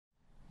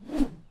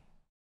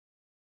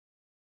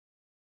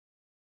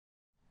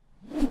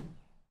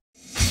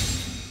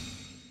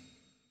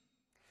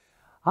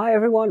Hi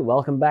everyone,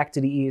 welcome back to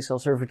the ESL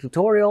server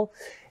tutorial.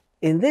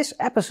 In this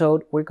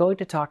episode, we're going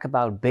to talk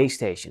about base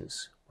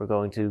stations. We're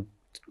going to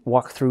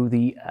walk through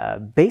the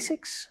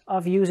basics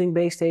of using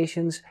base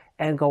stations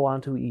and go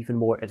on to even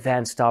more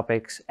advanced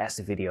topics as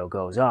the video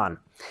goes on.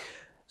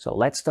 So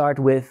let's start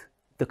with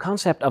the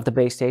concept of the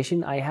base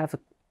station. I have a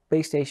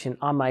base station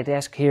on my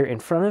desk here in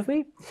front of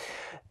me.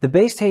 The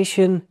base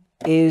station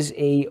is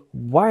a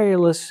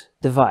wireless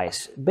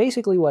device.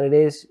 Basically what it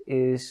is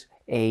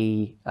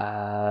a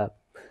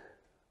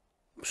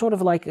sort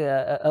of like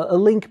a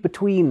link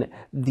between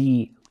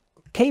the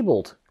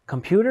cabled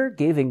computer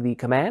giving the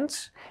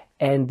commands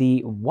and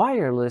the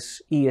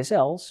wireless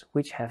ESLs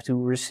which have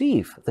to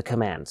receive the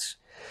commands.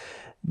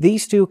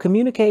 These two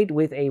communicate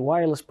with a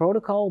wireless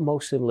protocol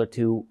most similar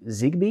to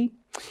Zigbee.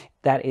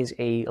 That is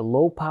a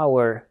low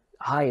power,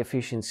 high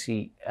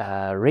efficiency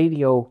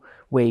radio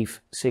wave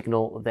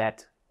signal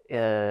that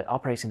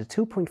operates in the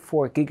 2.4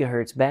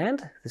 gigahertz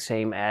band, the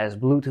same as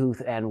Bluetooth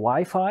and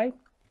Wi-Fi.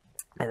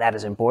 And that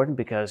is important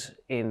because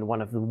in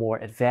one of the more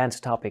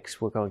advanced topics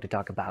we're going to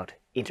talk about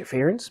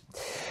interference.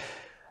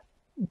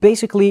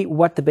 Basically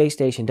what the base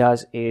station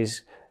does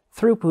is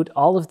throughput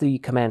all of the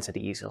commands that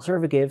the ESL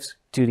server gives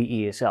to the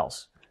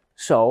ESLs.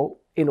 So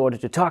in order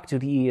to talk to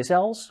the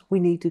ESLs,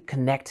 we need to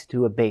connect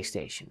to a base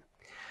station.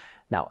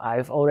 Now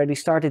I've already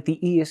started the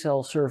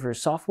ESL server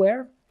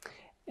software,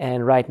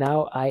 and right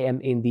now I am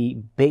in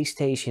the base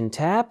station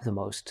tab, the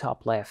most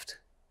top left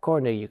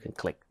corner. You can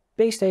click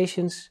base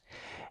stations.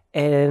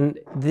 And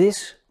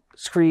this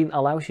screen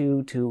allows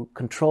you to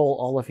control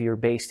all of your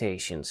base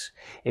stations.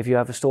 If you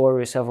have a store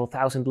with several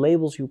thousand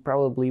labels, you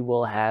probably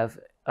will have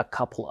a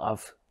couple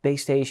of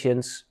base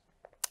stations.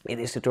 In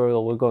this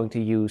tutorial, we're going to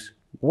use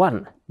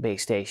one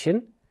base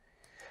station.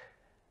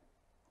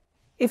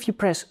 If you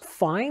press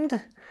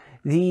Find,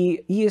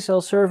 the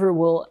ESL server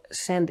will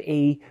send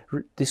a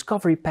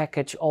discovery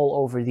package all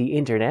over the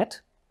internet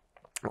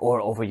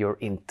or over your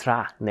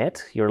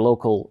intranet, your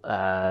local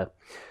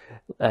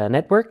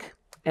network.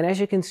 And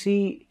as you can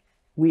see,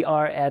 we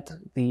are at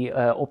the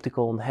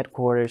optical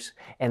headquarters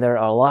and there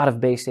are a lot of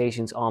base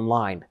stations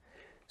online.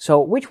 So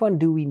which one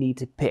do we need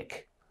to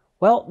pick?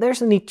 Well, there's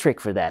a neat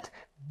trick for that.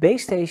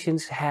 Base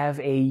stations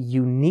have a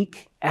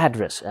unique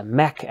address, a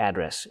MAC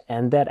address,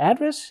 and that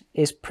address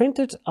is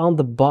printed on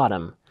the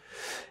bottom.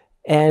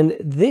 And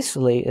this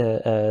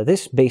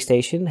base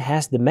station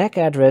has the MAC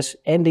address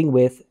ending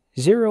with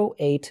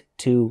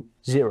 0820.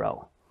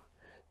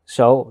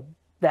 So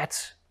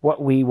that's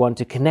what we want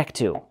to connect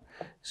to.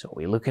 So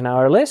we look in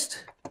our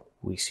list,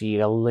 we see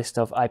a list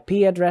of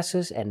IP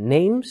addresses and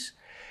names,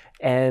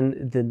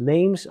 and the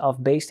names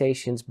of base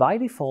stations by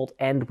default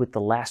end with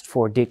the last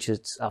four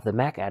digits of the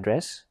MAC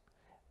address.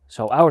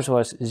 So ours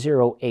was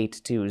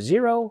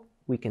 0820,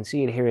 we can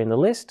see it here in the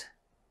list.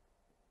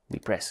 We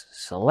press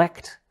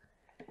select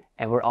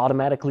and we're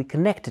automatically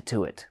connected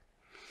to it.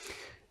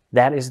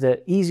 That is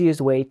the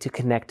easiest way to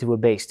connect to a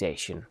base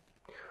station.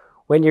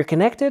 When you're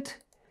connected,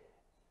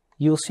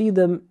 you'll see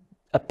them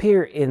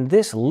appear in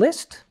this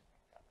list.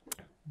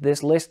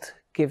 This list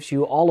gives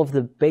you all of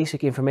the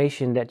basic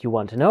information that you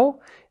want to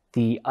know.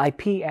 The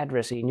IP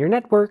address in your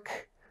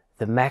network,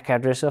 the MAC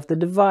address of the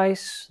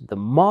device, the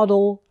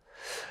model,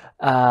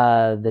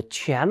 the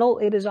channel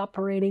it is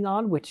operating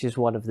on, which is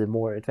one of the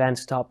more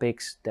advanced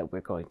topics that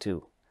we're going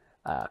to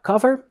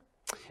cover,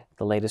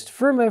 the latest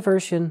firmware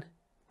version,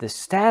 the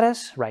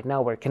status, right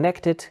now we're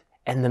connected,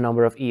 and the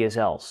number of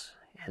ESLs.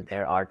 And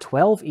there are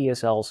 12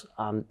 ESLs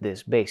on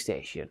this base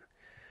station.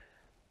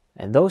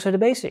 And those are the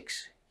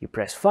basics. You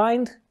press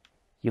Find,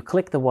 you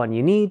click the one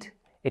you need,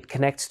 it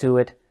connects to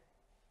it,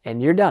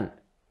 and you're done.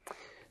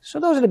 So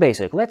those are the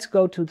basics. Let's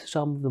go to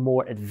some of the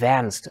more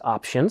advanced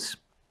options.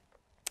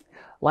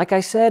 Like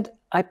I said,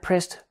 I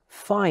pressed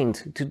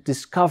Find to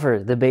discover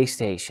the base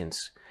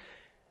stations.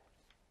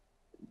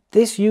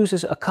 This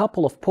uses a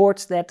couple of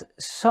ports that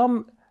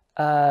some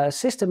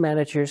system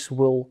managers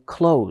will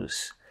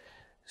close.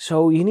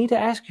 So you need to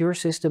ask your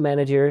system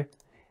manager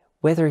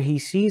whether he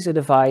sees a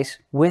device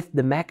with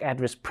the MAC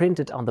address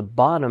printed on the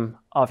bottom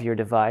of your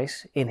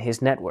device in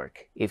his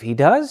network. If he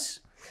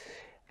does,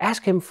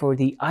 ask him for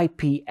the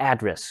IP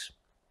address.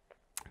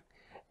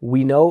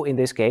 We know in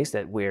this case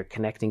that we're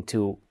connecting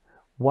to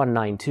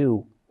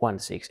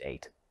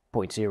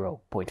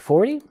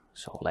 192.168.0.40.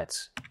 So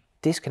let's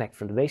disconnect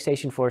from the base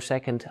station for a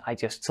second. I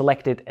just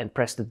selected and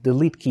pressed the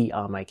delete key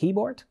on my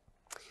keyboard.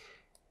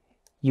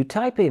 You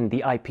type in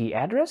the IP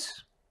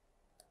address,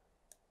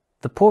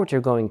 the port you're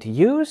going to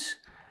use.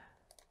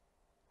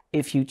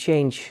 If you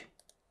change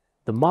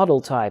the model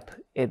type,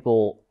 it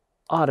will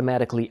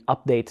automatically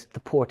update the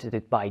port that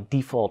it by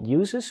default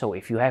uses. So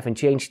if you haven't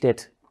changed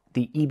it,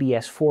 the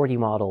EBS40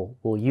 model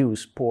will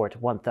use port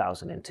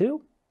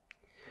 1002.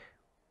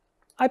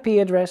 IP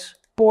address,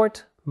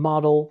 port,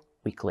 model,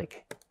 we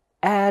click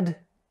Add,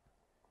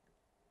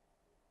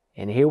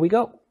 and here we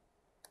go.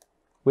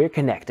 We're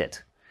connected.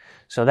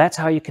 So that's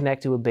how you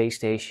connect to a base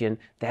station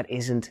that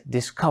isn't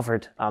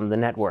discovered on the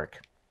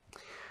network.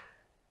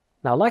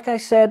 Now, like I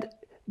said,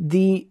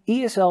 the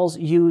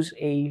ESLs use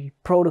a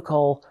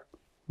protocol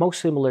most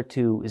similar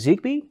to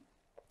Zigbee,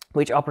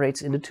 which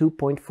operates in the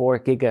 2.4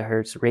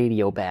 gigahertz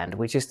radio band,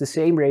 which is the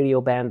same radio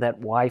band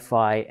that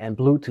Wi-Fi and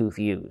Bluetooth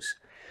use.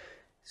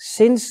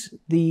 Since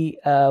the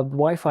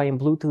Wi-Fi and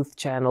Bluetooth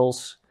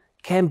channels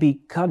can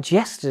be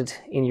congested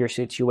in your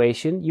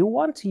situation, you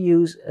want to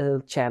use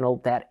a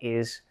channel that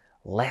is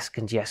less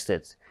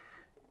congested.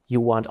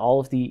 You want all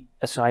of the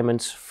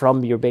assignments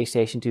from your base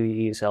station to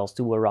your ESLs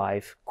to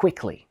arrive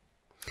quickly.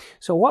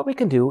 So what we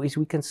can do is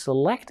we can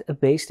select a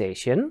base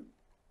station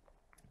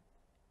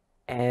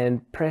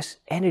and press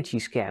energy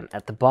scan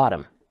at the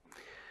bottom.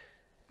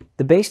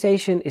 The base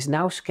station is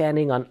now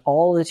scanning on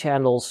all the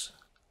channels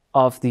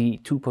of the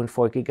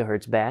 2.4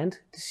 gigahertz band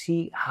to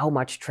see how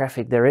much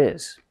traffic there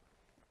is.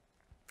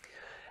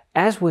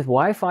 As with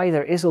Wi-Fi,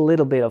 there is a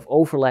little bit of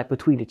overlap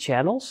between the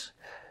channels,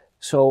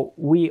 so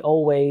we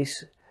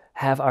always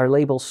have our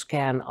labels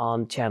scan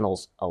on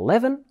channels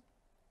 11,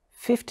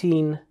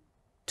 15,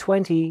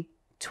 20,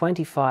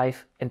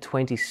 25 and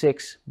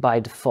 26 by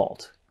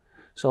default.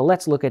 So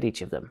let's look at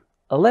each of them.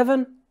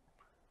 11,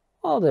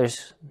 well,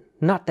 there's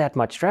not that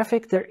much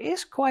traffic. There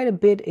is quite a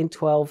bit in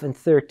 12 and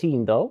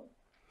 13 though.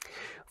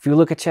 If you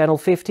look at channel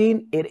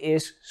 15, it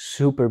is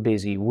super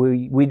busy.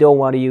 We don't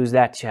want to use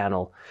that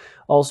channel.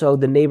 Also,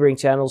 the neighboring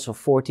channels of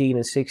 14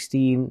 and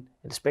 16,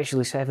 and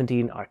especially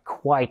 17, are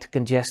quite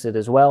congested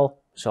as well.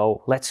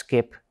 So let's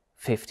skip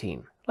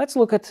 15. Let's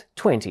look at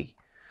 20.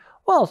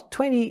 Well,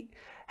 20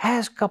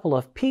 has a couple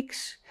of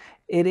peaks.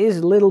 It is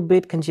a little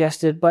bit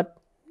congested, but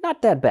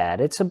not that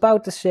bad. It's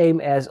about the same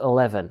as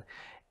 11.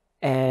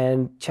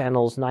 And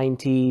channels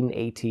 19,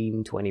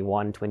 18,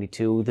 21,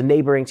 22, the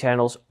neighboring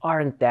channels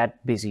aren't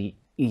that busy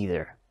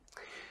either.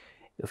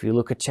 If you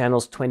look at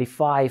channels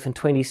 25 and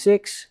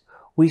 26,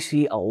 we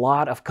see a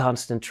lot of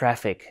constant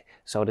traffic.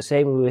 So the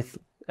same with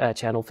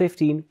channel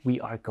 15, we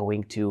are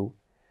going to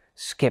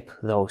skip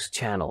those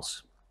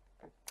channels.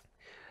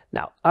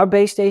 Now, our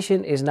base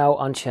station is now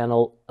on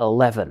channel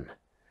 11.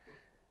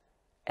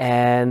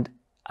 And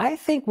I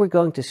think we're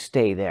going to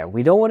stay there.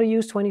 We don't want to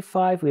use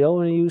 25, we don't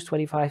want to use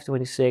 25,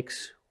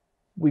 26.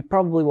 We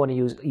probably want to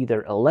use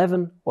either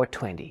 11 or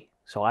 20.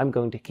 So I'm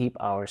going to keep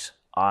ours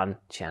on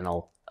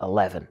channel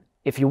 11.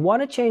 If you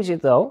want to change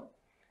it though,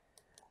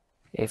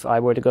 if I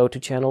were to go to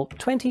channel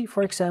 20,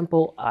 for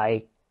example,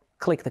 I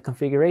click the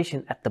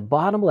configuration at the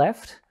bottom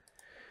left.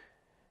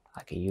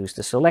 I can use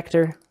the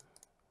selector,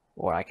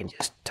 or I can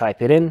just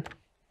type it in,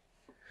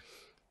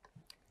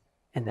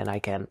 and then I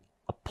can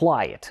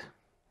apply it.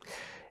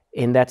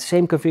 In that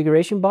same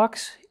configuration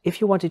box, if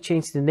you want to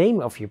change the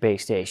name of your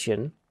base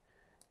station,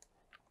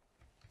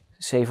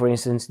 say for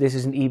instance, this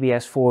is an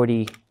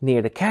EBS40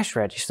 near the cash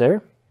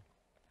register.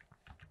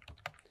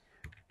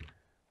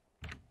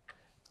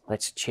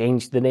 Let's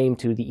change the name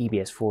to the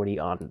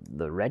EBS40 on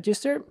the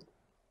register.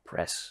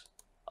 Press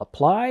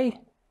apply.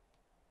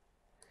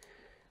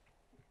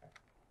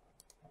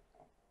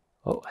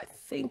 Oh, I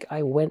think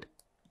I went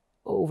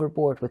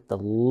overboard with the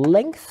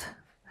length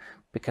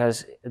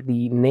because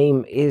the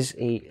name is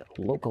a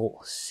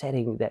local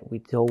setting that we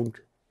don't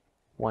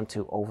want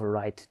to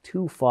override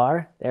too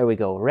far. There we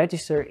go.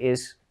 Register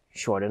is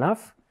short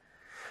enough.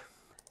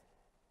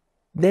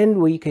 Then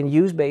we can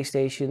use base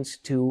stations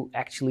to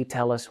actually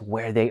tell us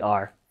where they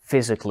are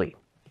physically.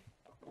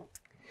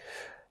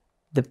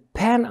 The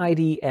PAN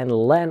ID and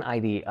LAN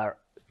ID are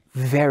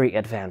very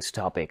advanced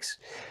topics.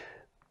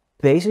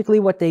 Basically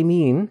what they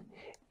mean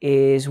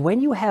is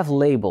when you have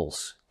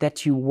labels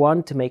that you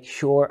want to make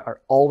sure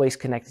are always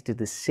connected to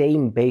the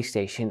same base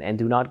station and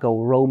do not go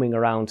roaming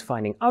around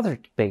finding other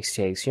base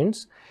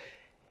stations,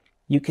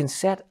 you can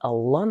set a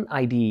LAN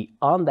ID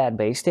on that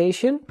base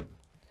station.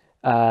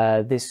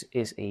 This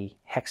is a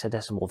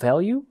hexadecimal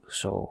value.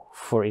 So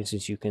for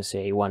instance, you can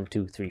say 1,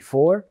 2, 3,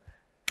 4,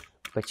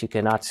 but you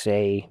cannot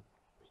say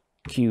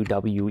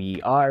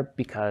QWER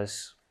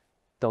because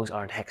those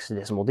aren't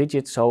hexadecimal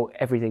digits. So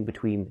everything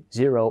between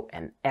 0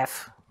 and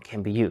F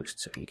can be used.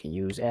 So you can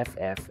use F,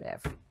 F,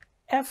 F,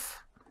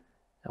 F,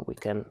 and we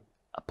can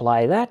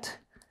apply that.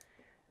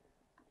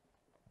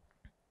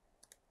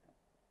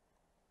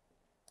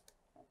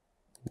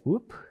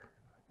 Whoop,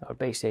 our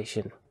base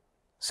station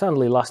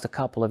suddenly lost a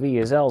couple of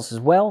ESLs as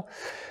well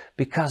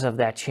because of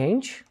that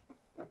change.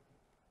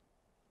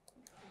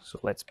 So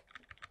let's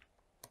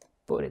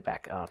put it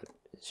back on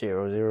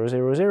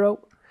 0000.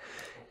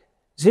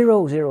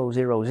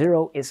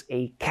 0000 is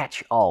a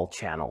catch-all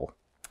channel.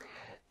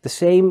 The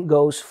same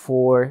goes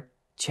for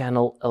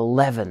channel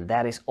 11.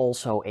 That is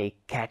also a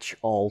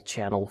catch-all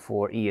channel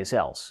for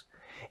ESLs.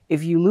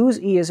 If you lose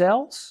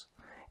ESLs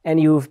and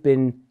you've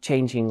been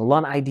changing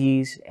LAN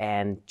IDs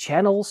and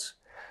channels,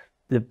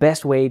 the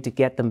best way to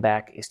get them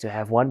back is to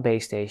have one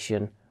base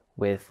station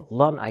with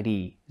LAN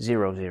ID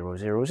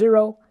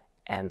 0000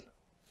 and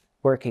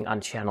working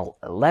on channel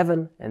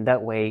 11, and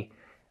that way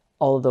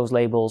all of those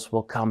labels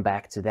will come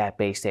back to that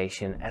base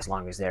station as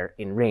long as they're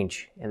in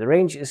range. And the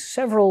range is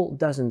several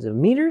dozens of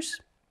meters,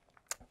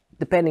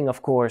 depending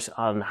of course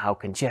on how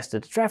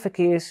congested the traffic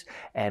is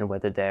and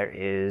whether there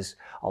is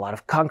a lot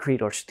of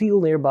concrete or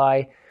steel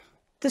nearby.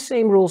 The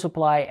same rules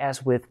apply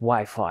as with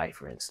Wi-Fi,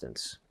 for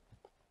instance.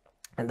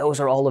 And those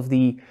are all of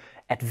the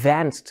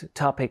advanced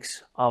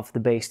topics of the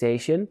base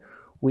station.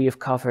 We have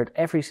covered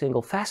every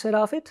single facet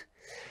of it.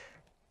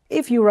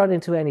 If you run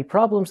into any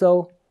problems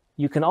though,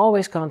 you can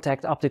always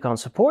contact Opticon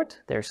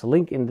support. There's a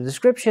link in the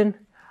description.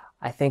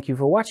 I thank you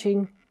for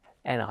watching,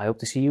 and I hope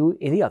to see you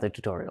in the other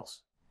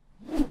tutorials.